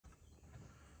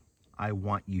I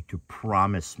want you to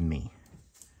promise me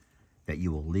that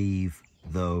you will leave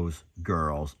those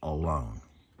girls alone.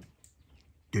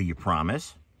 Do you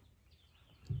promise?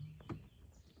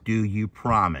 Do you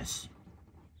promise?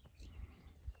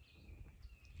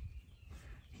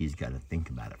 He's got to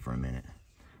think about it for a minute.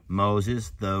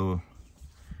 Moses, though,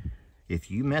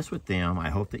 if you mess with them, I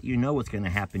hope that you know what's going to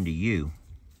happen to you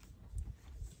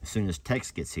as soon as Tex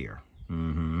gets here.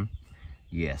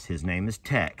 Yes, his name is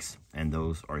Tex, and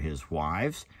those are his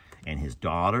wives and his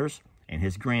daughters and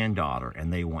his granddaughter,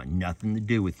 and they want nothing to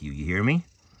do with you. You hear me?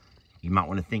 You might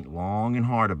want to think long and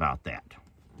hard about that.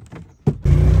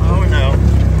 Oh no,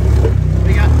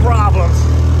 we got problems.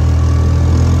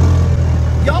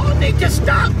 Y'all need to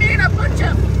stop being a bunch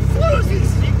of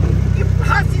floozies, you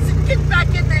hussies, and get back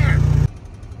in there.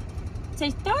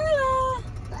 Say, Starla!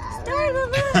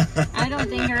 Starla, look! I don't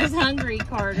think her's hungry,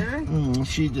 Carter.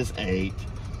 She just ate.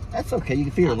 That's okay. You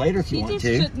can feed her later if you want to.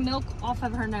 She just shook milk off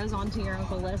of her nose onto your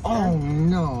Uncle Lester. Oh,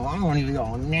 no. I don't want to be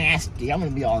all nasty. I'm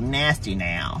going to be all nasty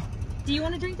now. Do you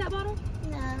want to drink that bottle?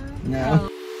 No. No.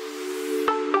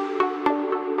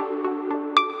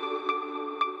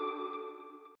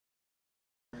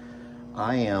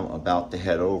 I am about to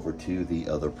head over to the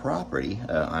other property.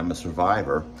 I'm a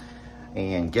survivor.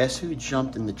 And guess who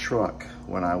jumped in the truck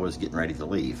when I was getting ready to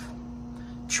leave?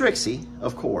 Trixie,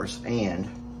 of course, and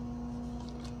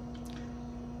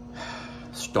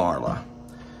Starla.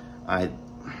 I'm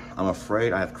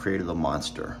afraid I have created a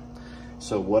monster.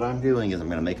 So what I'm doing is I'm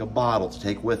going to make a bottle to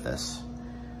take with us.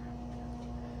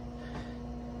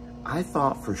 I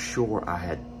thought for sure I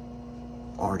had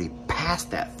already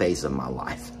passed that phase of my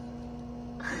life.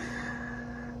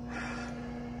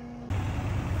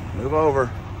 Move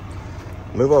over.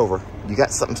 Move over. You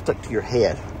got something stuck to your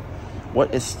head.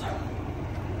 What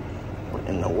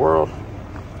in the world?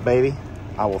 Baby,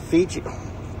 I will feed you.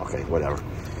 Okay, whatever.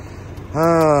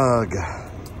 Oh,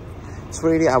 God.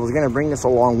 Sweetie, I was going to bring this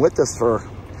along with us for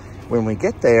when we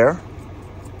get there.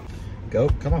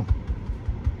 Goat, come on.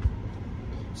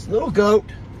 It's a little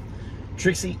goat.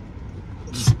 Trixie,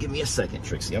 just give me a second,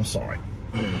 Trixie. I'm sorry.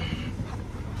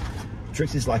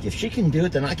 Trixie's like, if she can do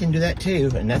it, then I can do that too.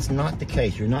 And that's not the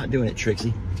case. You're not doing it,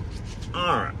 Trixie.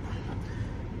 All right.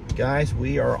 Guys,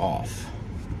 we are off.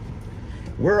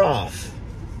 We're off.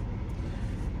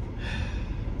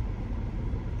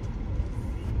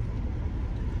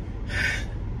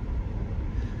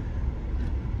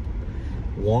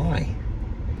 Why?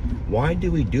 Why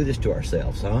do we do this to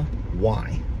ourselves, huh?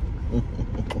 Why?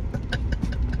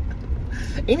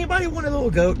 Anybody want a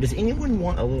little goat? Does anyone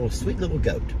want a little sweet little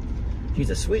goat? She's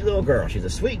a sweet little girl. She's a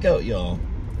sweet goat, y'all.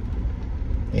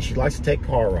 And she likes to take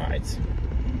car rides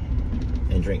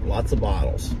and drink lots of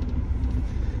bottles.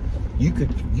 You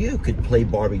could play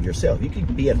Barbie yourself. You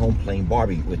could be at home playing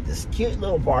Barbie with this cute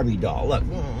little Barbie doll. Look.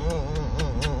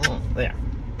 There.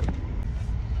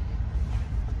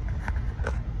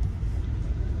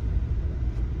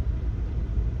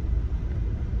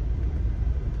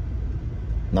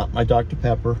 Not my Dr.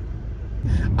 Pepper.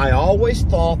 I always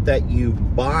thought that you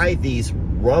buy these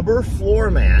rubber floor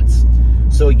mats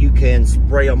so you can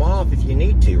spray them off if you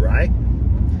need to, right?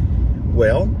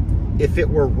 Well, if it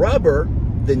were rubber,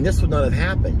 then this would not have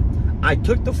happened. I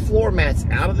took the floor mats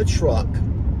out of the truck.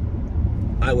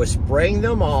 I was spraying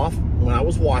them off when I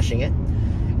was washing it,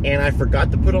 and I forgot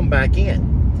to put them back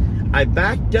in. I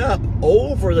backed up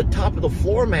over the top of the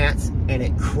floor mats, and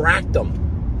it cracked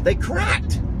them. They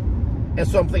cracked. And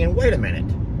so I'm thinking, wait a minute.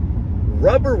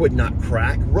 Rubber would not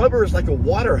crack. Rubber is like a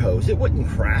water hose. It wouldn't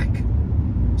crack.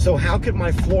 So how could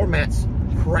my floor mats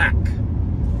crack?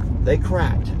 They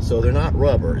cracked. So they're not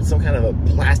rubber. It's some kind of a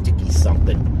plasticky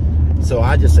something. So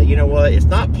I just say, you know what? It's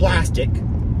not plastic.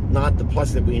 Not the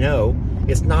plastic we know.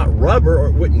 It's not rubber or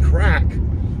it wouldn't crack.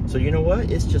 So you know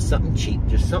what? It's just something cheap.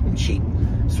 Just something cheap.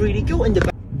 Sweetie, go in the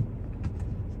back.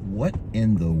 What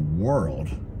in the world?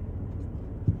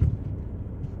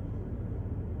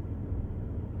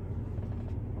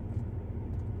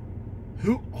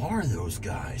 Who are those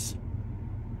guys?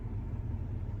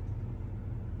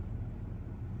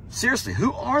 Seriously,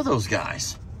 who are those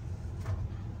guys?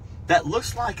 That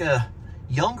looks like a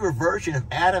younger version of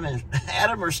Adam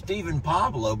or Stephen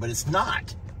Pablo, but it's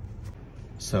not.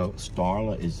 So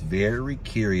Starla is very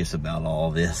curious about all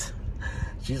this.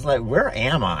 She's like, where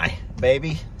am I,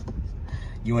 baby?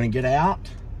 You want to get out?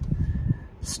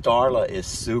 Starla is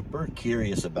super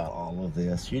curious about all of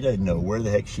this. She doesn't know where the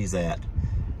heck she's at.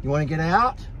 You want to get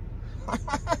out?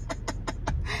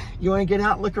 You want to get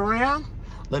out and look around?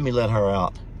 Let me let her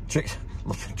out.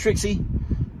 Trixie.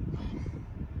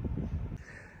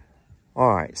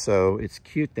 All right, so it's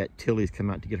cute that Tilly's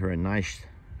come out to get her a nice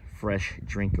fresh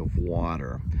drink of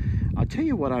water. I'll tell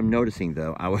you what I'm noticing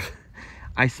though.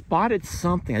 I spotted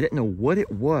something. I didn't know what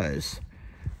it was.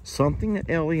 Something that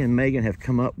Ellie and Megan have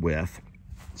come up with.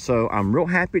 So I'm real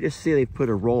happy to see they put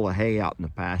a roll of hay out in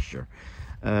the pasture.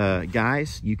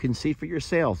 Guys, you can see for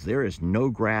yourselves, there is no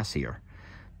grass here.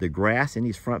 The grass in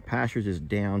these front pastures is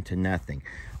down to nothing.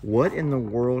 What in the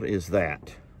world is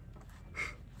that?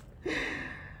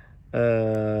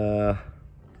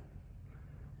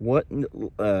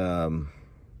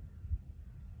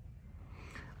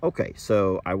 Okay,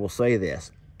 so I will say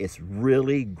this. It's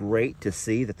really great to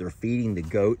see that they're feeding the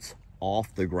goats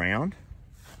off the ground.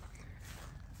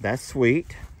 That's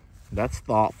sweet. That's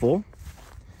thoughtful.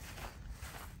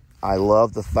 I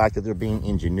love the fact that they're being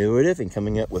ingenuitive and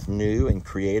coming up with new and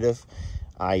creative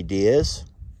ideas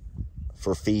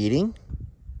for feeding.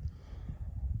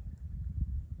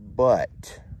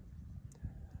 But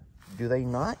do they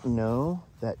not know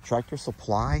that Tractor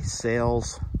Supply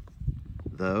sells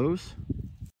those?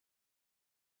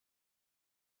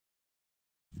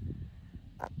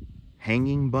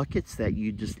 Hanging buckets that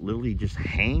you just literally just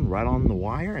hang right on the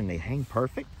wire and they hang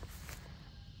perfect.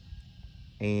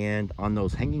 And on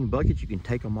those hanging buckets, you can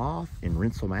take them off and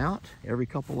rinse them out every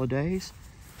couple of days.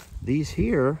 These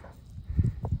here,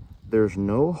 there's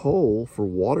no hole for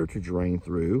water to drain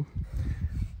through.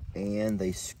 And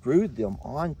they screwed them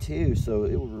on too, so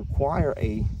it would require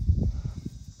a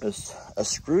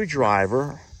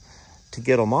screwdriver to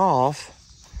get them off.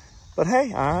 But hey,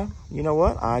 you know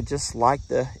what? I just like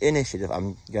the initiative.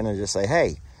 I'm gonna just say,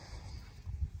 hey,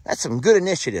 that's some good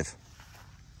initiative.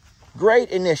 Great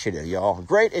initiative, y'all.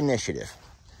 Great initiative.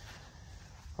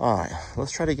 All right,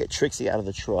 let's try to get Trixie out of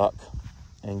the truck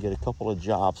and get a couple of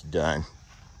jobs done.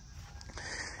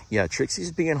 Yeah,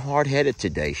 Trixie's being hard-headed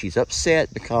today. She's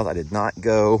upset because I did not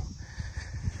go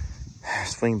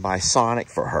swing by Sonic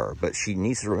for her, but she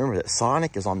needs to remember that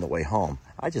Sonic is on the way home.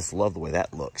 I just love the way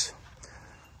that looks.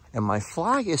 And my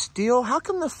flag is still, how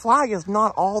come the flag is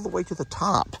not all the way to the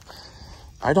top?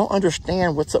 I don't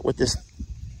understand what's up with this.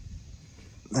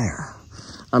 There.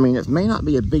 I mean, it may not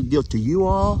be a big deal to you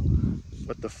all,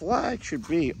 but the flag should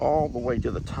be all the way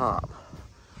to the top.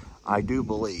 I do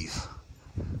believe.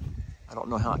 I don't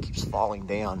know how it keeps falling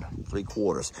down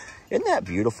 3/4. Isn't that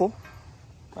beautiful?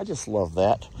 I just love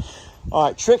that. All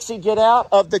right, Trixie, get out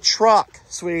of the truck,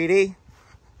 sweetie.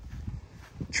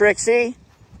 Trixie,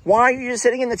 why are you just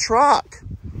sitting in the truck?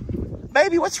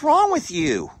 Baby, what's wrong with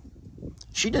you?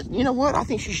 She does, you know what? I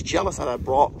think she's jealous that I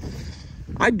brought,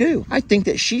 I do. I think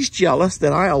that she's jealous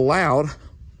that I allowed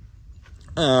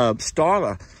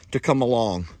Starla to come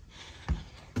along.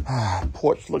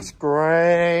 Porch looks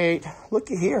great.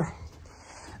 Looky here.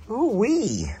 Ooh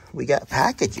wee, we got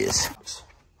packages.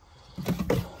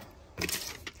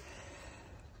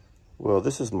 Well,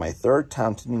 this is my third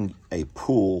time doing a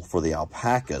pool for the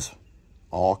alpacas,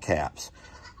 all caps.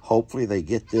 Hopefully they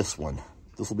get this one.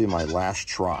 This will be my last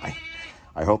try.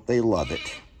 I hope they love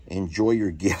it. Enjoy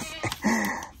your gift.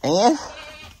 And,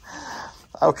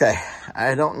 okay,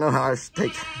 I don't know how I should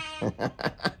take.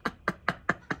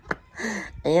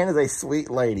 Anne is a sweet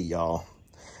lady, y'all.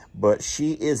 But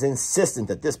she is insistent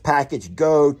that this package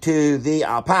go to the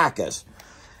alpacas.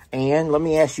 And let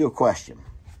me ask you a question.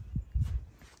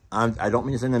 I don't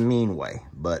mean this in a mean way,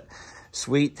 but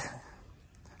sweet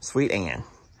Anne,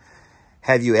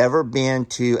 have you ever been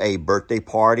to a birthday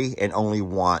party and only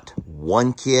want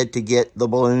one kid to get the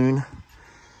balloon?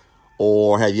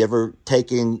 Or have you ever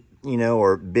taken, you know,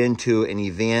 or been to an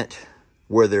event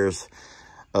where there's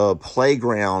a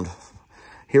playground?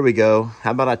 Here we go.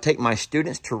 How about I take my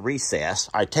students to recess?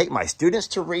 I take my students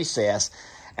to recess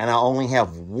and I only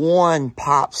have one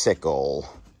popsicle.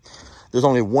 There's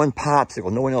only one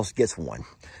popsicle. No one else gets one.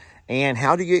 And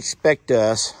how do you expect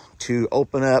us to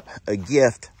open up a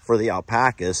gift for the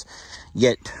alpacas,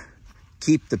 yet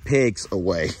keep the pigs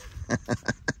away?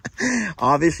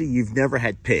 Obviously, you've never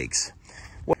had pigs.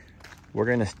 We're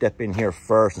going to step in here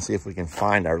first and see if we can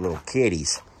find our little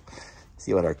kitties.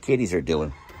 See what our kitties are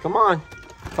doing. Come on.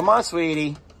 Come on,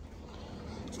 sweetie.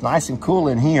 It's nice and cool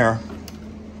in here.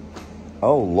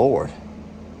 Oh, Lord.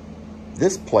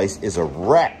 This place is a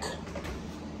wreck.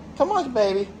 Come on,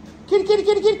 baby. Kitty, kitty,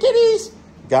 kitty, kitty, kitties.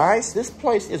 Guys, this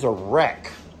place is a wreck.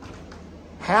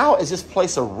 How is this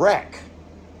place a wreck?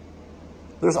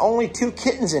 There's only 2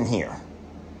 kittens in here.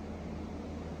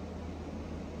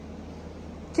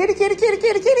 Kitty, kitty, kitty,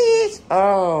 kitty, kitties.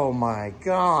 Oh, my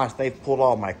gosh. They've pulled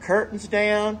all my curtains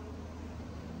down.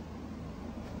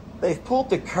 They've pulled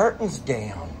the curtains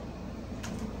down.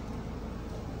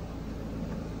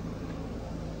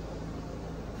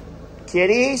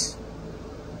 Kitties.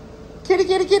 Kitty,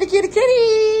 kitty, kitty, kitty,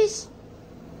 kitties.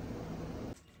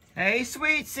 Hey,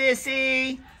 sweet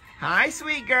sissy. Hi,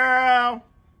 sweet girl.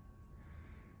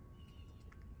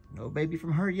 No baby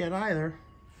from her yet either.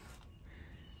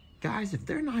 Guys, if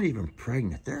they're not even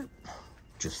pregnant, they're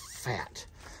just fat.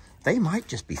 They might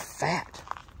just be fat.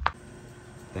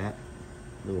 That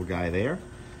little guy there,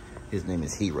 his name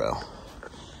is Hero.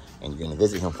 And you're gonna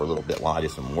visit him for a little bit while I do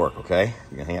some work, okay?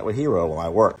 You're gonna hang out with Hero while I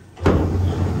work.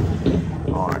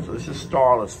 All right, so this is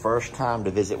Starla's first time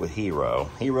to visit with Hero.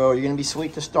 Hero, you're gonna be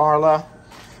sweet to Starla?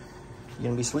 You're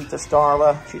gonna be sweet to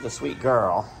Starla? She's a sweet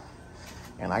girl.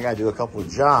 And I gotta do a couple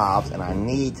of jobs and I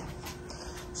need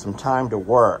some time to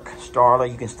work.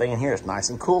 Starla, you can stay in here. It's nice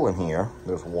and cool in here.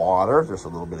 There's water, there's a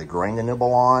little bit of grain to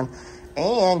nibble on,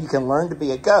 and you can learn to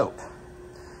be a goat.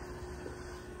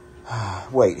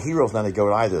 Wait, Hero's not a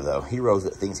goat either though. Hero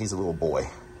thinks he's a little boy.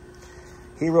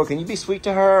 Hero, can you be sweet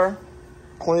to her?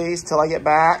 Please, till I get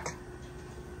back.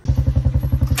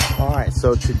 All right,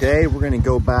 so today we're gonna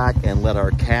go back and let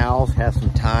our cows have some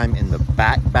time in the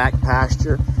back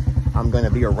pasture. I'm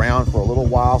gonna be around for a little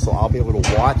while, so I'll be able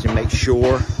to watch and make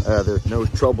sure there's no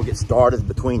trouble get started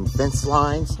between fence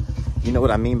lines. You know what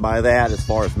I mean by that as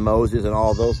far as Moses and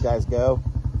all those guys go.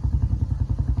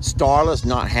 Starla's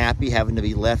not happy having to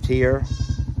be left here,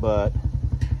 but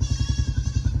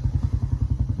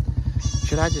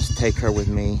should I just take her with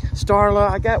me?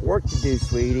 Starla, I got work to do,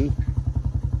 sweetie.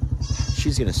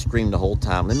 She's gonna scream the whole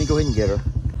time. Let me go ahead and get her.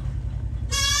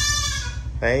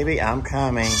 Baby, I'm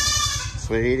coming.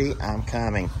 Sweetie, I'm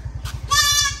coming.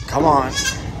 Come on.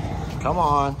 Come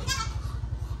on.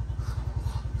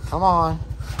 Come on.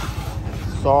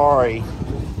 Sorry,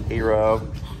 Hero.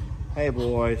 Hey,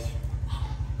 boys.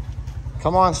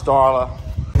 Come on, Starla.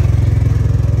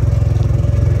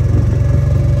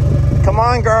 Come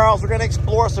on, girls. We're going to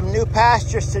explore some new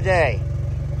pastures today.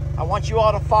 I want you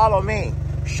all to follow me.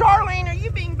 Charlene, are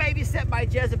you being babysat by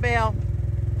Jezebel?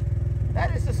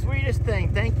 That is the sweetest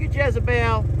thing. Thank you,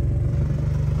 Jezebel.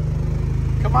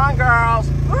 Come on, girls.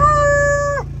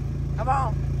 Woo! Come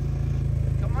on.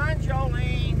 Come on,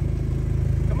 Jolene.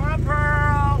 Come on,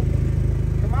 Pearl.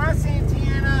 Come on,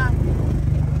 Santana.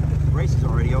 Grace is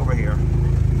already over here.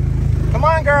 Come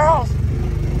on, girls.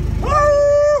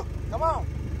 Woo! Come on.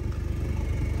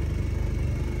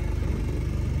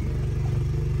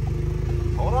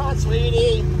 Hold on,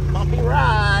 sweetie. Bumpy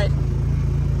ride.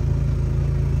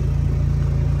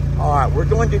 All right, we're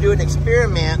going to do an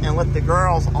experiment and let the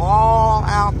girls all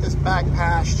out this back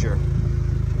pasture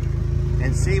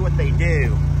and see what they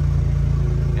do.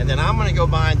 And then I'm gonna go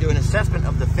by and do an assessment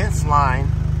of the fence line.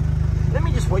 Let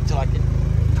me just wait till I can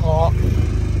talk.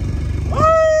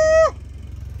 Woo!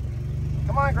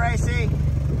 Come on, Gracie.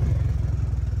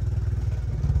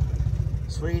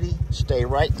 Sweetie, stay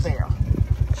right there.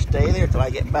 Stay there till I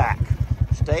get back.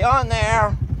 Stay on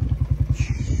there.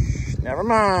 Shh, never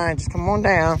mind, just come on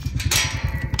down.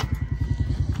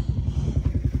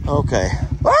 Okay.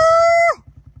 Woo!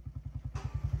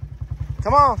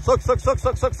 Come on, look.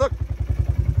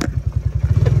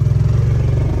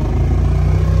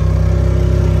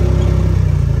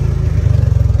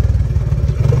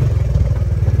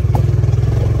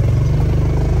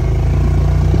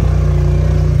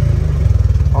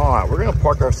 All right, we're gonna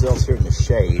park ourselves here in the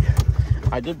shade.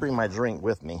 I did bring my drink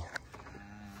with me.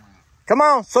 Come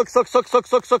on, look.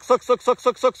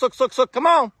 Come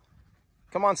on.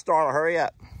 Come on, Starla, hurry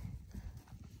up.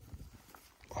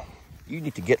 You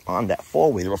need to get on that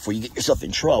four-wheeler before you get yourself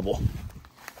in trouble.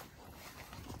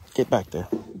 Get back there.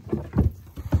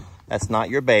 That's not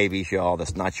your babies, y'all.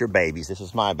 That's not your babies. This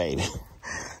is my baby.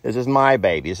 This is my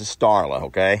baby. This is Starla,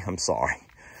 okay? I'm sorry.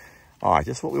 All right,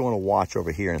 this is what we want to watch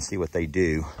over here and see what they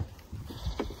do.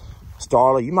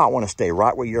 Starla, you might want to stay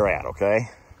right where you're at, okay?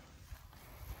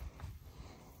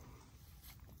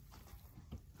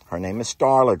 Her name is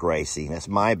Starla, Gracie. That's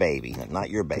my baby, not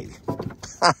your baby.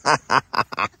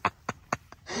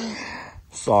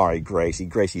 Sorry, Gracie.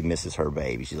 Gracie misses her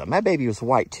baby. She's like, my baby was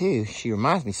white too. She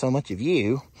reminds me so much of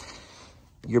you.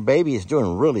 Your baby is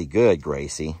doing really good,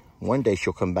 Gracie. One day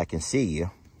she'll come back and see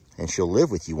you, and she'll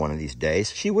live with you one of these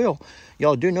days. She will.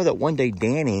 Y'all do know that one day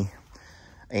Danny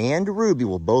and Ruby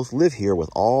will both live here with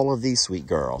all of these sweet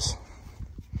girls.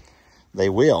 They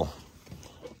will,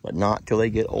 but not till they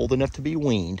get old enough to be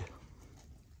weaned.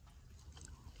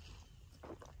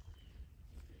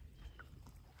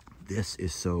 This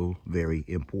is so very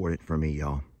important for me,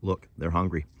 y'all. Look, they're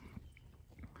hungry.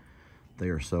 They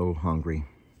are so hungry.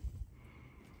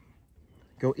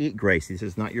 Go eat, Gracie. This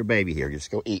is not your baby here.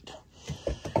 Just go eat.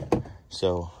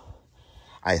 So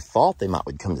I thought they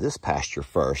would come to this pasture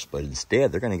first, but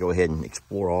instead they're going to go ahead and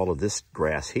explore all of this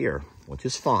grass here, which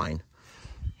is fine.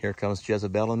 Here comes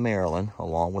Jezebel and Marilyn,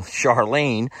 along with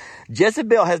Charlene.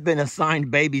 Jezebel has been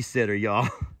assigned babysitter, y'all.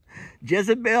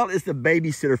 Jezebel is the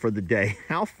babysitter for the day.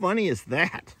 How funny is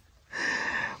that?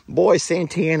 Boy,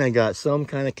 Santana got some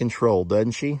kind of control,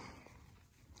 doesn't she?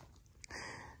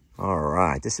 All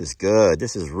right, this is good.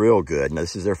 This is real good. Now,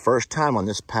 this is their first time on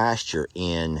this pasture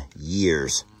in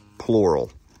years,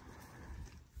 plural.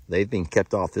 They've been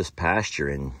kept off this pasture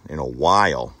in a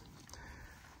while.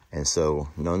 And so,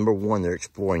 number one, they're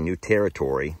exploring new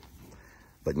territory.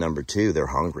 But number two, they're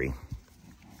hungry.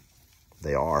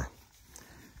 They are.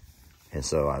 And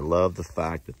so I love the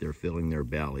fact that they're filling their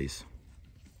bellies.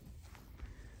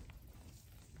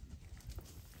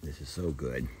 This is so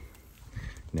good.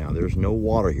 Now, there's no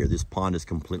water here. This pond is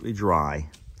completely dry.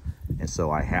 And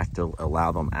so I have to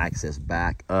allow them access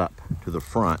back up to the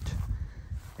front.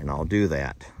 And I'll do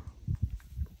that.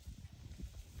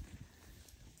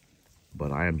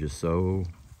 But I am just so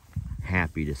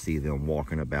happy to see them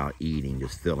walking about eating,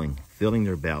 just filling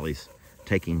their bellies,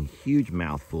 taking huge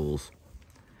mouthfuls.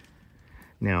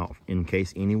 Now, in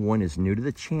case anyone is new to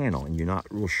the channel and you're not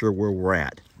real sure where we're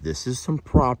at, this is some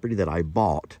property that I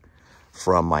bought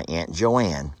from my Aunt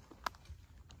Joanne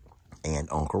and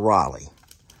Uncle Raleigh.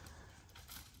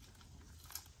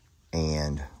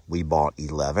 And we bought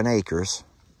 11 acres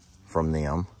from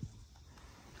them.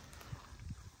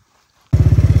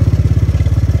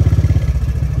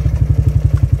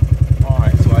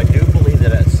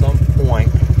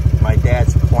 My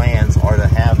dad's plans are to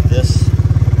have this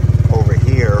over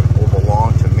here will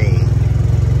belong to me.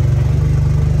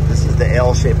 This is the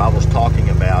L shape I was talking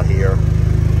about here.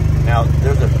 Now,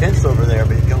 there's a fence over there,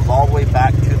 but it goes all the way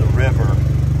back to the river.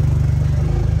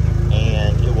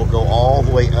 And it will go all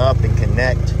the way up and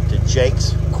connect to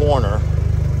Jake's corner.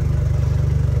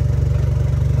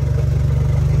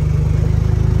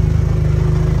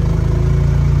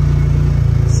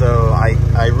 So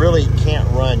I really can't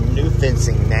run new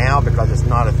fencing now because it's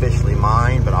not officially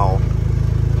mine, but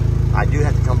I do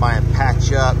have to come by and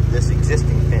patch up this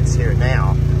existing fence here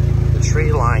now. The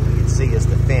tree line you can see is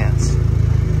the fence.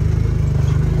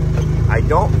 I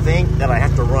don't think that I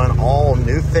have to run all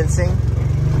new fencing.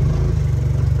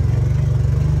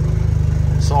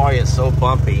 Sorry it's so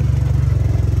bumpy,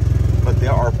 but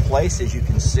there are places you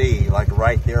can see, like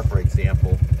right there for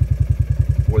example,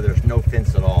 where there's no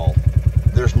fence at all.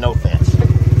 There's no fence.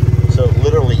 So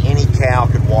literally any cow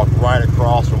could walk right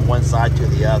across from one side to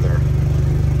the other.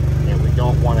 And we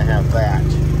don't want to have that.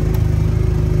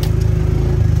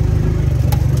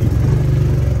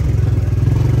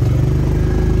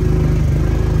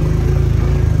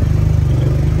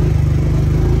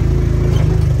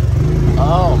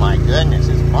 Oh my goodness,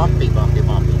 it's bumpy, bumpy,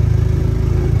 bumpy.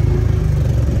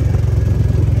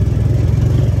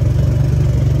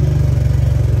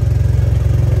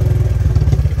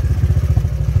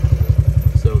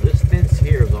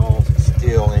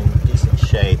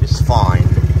 It's fine.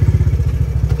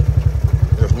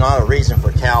 There's not a reason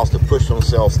for cows to push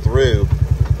themselves through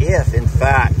if in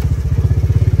fact,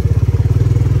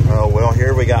 oh well,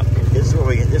 here we got, this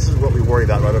is what we worry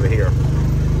about right over here.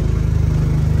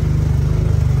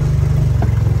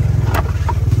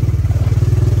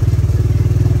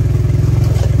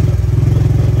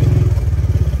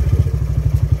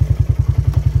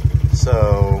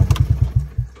 So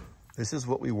this is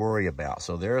what we worry about.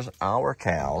 So there's our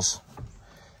cows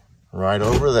right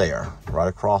over there, right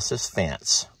across this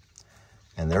fence.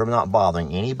 And they're not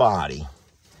bothering anybody.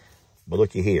 But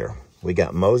looky here. We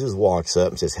got Moses walks up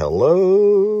and says,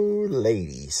 hello,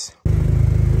 ladies.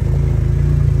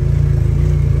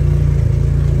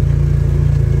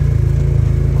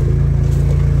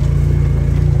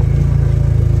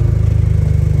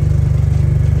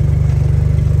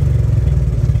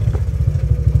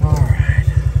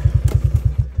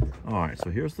 So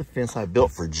here's the fence I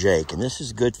built for Jake, and this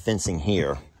is good fencing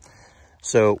here.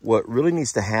 So what really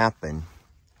needs to happen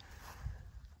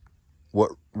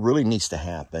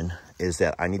is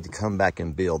that I need to come back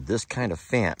and build this kind of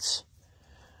fence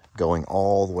going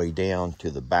all the way down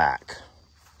to the back,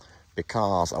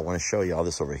 because I want to show you all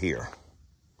this over here.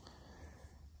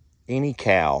 Any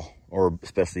cow, or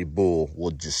especially bull,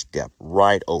 will just step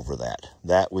right over that.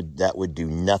 That would do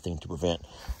nothing to prevent.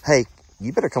 Hey,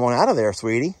 you better come on out of there,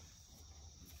 sweetie.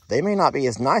 They may not be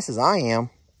as nice as I am.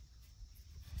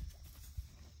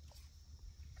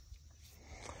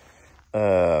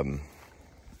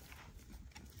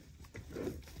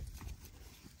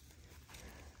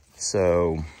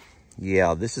 So,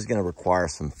 yeah, this is going to require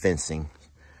some fencing,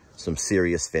 some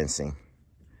serious fencing.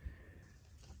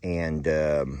 And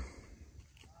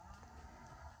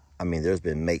I mean, there's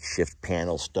been makeshift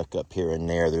panels stuck up here and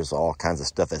there. There's all kinds of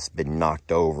stuff that's been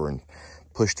knocked over and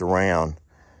pushed around.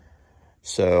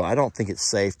 So I don't think it's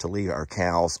safe to leave our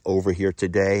cows over here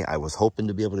today. I was hoping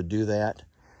to be able to do that.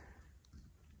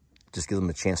 Just give them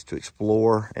a chance to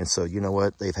explore. And so, you know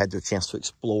what? They've had their chance to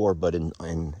explore, but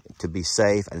to be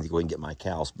safe, I need to go and get my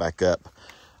cows back up.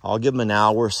 I'll give them an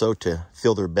hour or so to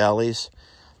fill their bellies.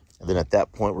 And then at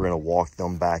that point, we're going to walk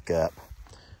them back up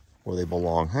where they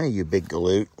belong. Hey, you big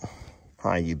galoot.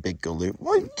 Hi, you big galoot.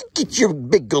 Well, get your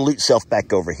big galoot self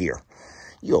back over here.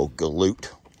 You old galoot.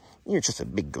 You're just a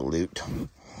big galoot.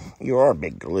 You are a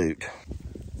big galoot.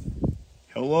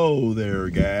 Hello there,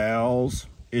 gals.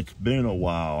 It's been a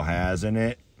while, hasn't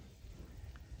it?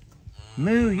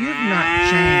 Moo, you've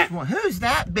not changed one. Who's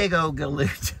that big old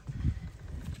galoot?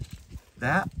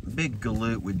 That big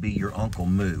galoot would be your Uncle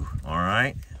Moo, all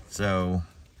right? So,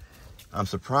 I'm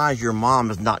surprised your mom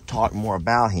has not talked more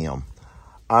about him.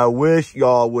 I wish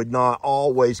y'all would not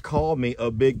always call me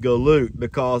a big galoot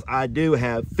because I do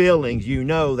have feelings. You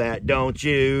know that, don't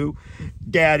you?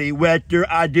 Daddy Wetter,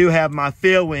 I do have my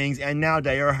feelings and now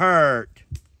they are hurt.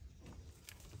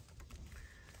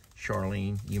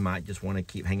 Charlene, you might just want to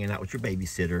keep hanging out with your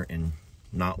babysitter and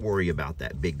not worry about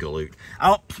that big galoot.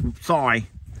 Oh, sorry.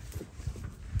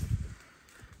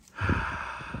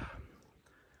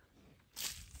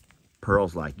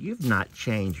 Pearl's like, you've not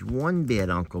changed one bit,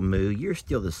 Uncle Moo. You're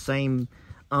still the same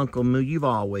Uncle Moo you've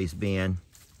always been.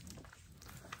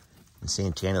 And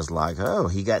Santana's like, oh,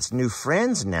 he got some new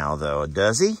friends now, though,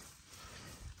 does he?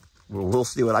 Well, we'll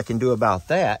see what I can do about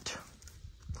that.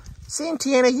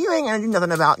 Santana, you ain't gonna do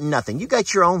nothing about nothing. You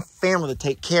got your own family to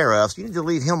take care of, so you need to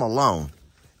leave him alone.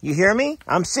 You hear me?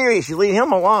 I'm serious, you leave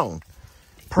him alone.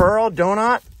 Pearl,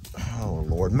 Donut. Oh,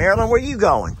 Lord. Marilyn, where you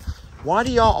going? Why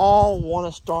do y'all all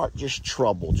want to start just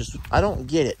trouble? I don't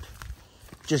get it.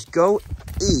 Just go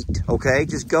eat, okay?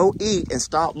 Just go eat and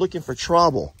stop looking for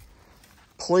trouble.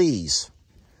 Please.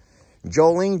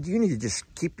 Jolene, you need to just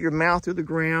keep your mouth through the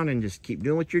ground and just keep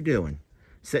doing what you're doing.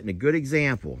 Setting a good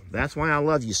example. That's why I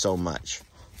love you so much.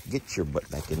 Get your butt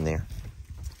back in there.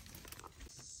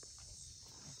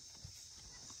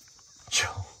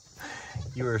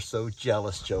 You are so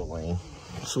jealous, Jolene.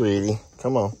 Sweetie,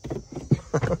 come on.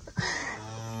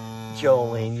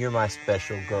 Jolene, you're my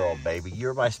special girl, baby.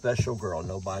 You're my special girl,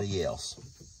 nobody else.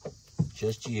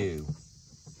 Just you.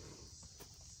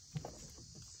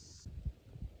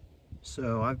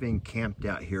 So I've been camped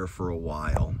out here for a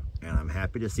while, and I'm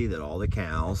happy to see that all the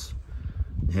cows,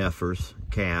 heifers,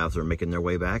 calves are making their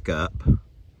way back up.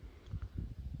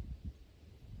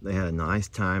 They had a nice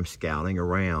time scouting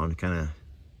around, kind of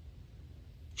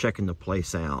checking the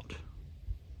place out.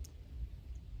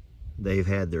 They've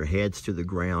had their heads to the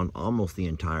ground almost the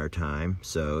entire time,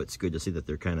 so it's good to see that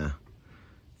they're kind of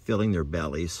filling their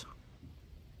bellies.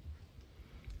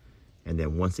 And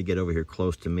then once they get over here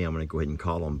close to me, I'm going to go ahead and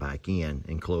call them back in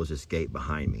and close this gate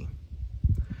behind me.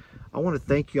 I want to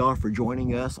thank y'all for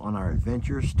joining us on our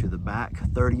adventures to the back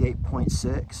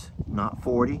 38.6, not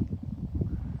 40.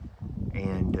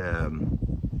 And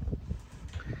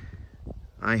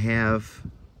I have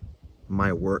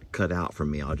my work cut out for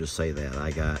me, I'll just say that. I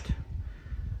got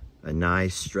a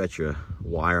nice stretch of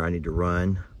wire I need to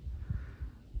run.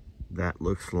 That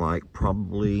looks like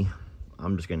probably,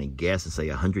 I'm just gonna guess and say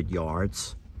 100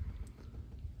 yards.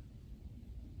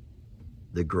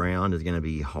 The ground is gonna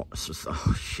be hard. Oh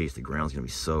jeez, the ground's gonna be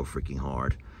so freaking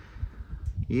hard.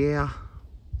 Yeah,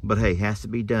 but hey, it has to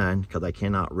be done because I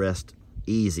cannot rest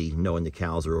easy knowing the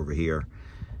cows are over here.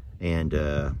 And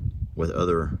with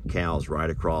other cows right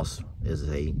across is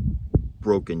a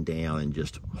broken down and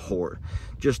just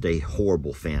a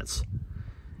horrible fence.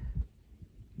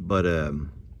 But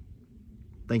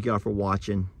thank y'all for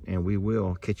watching, and we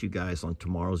will catch you guys on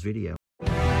tomorrow's video.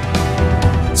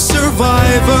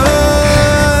 Survivor,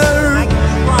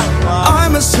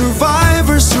 I'm a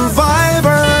survivor.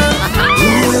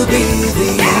 Who will be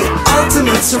the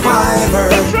ultimate survivor?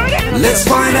 Let's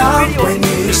find out when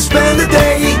you spend the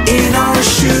day in our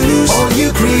shoes. All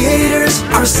you creators,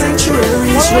 our sanctuary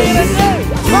is waiting.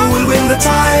 Who will win the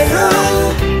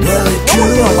title? Well, it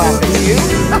could be you.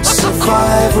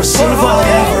 Survivor.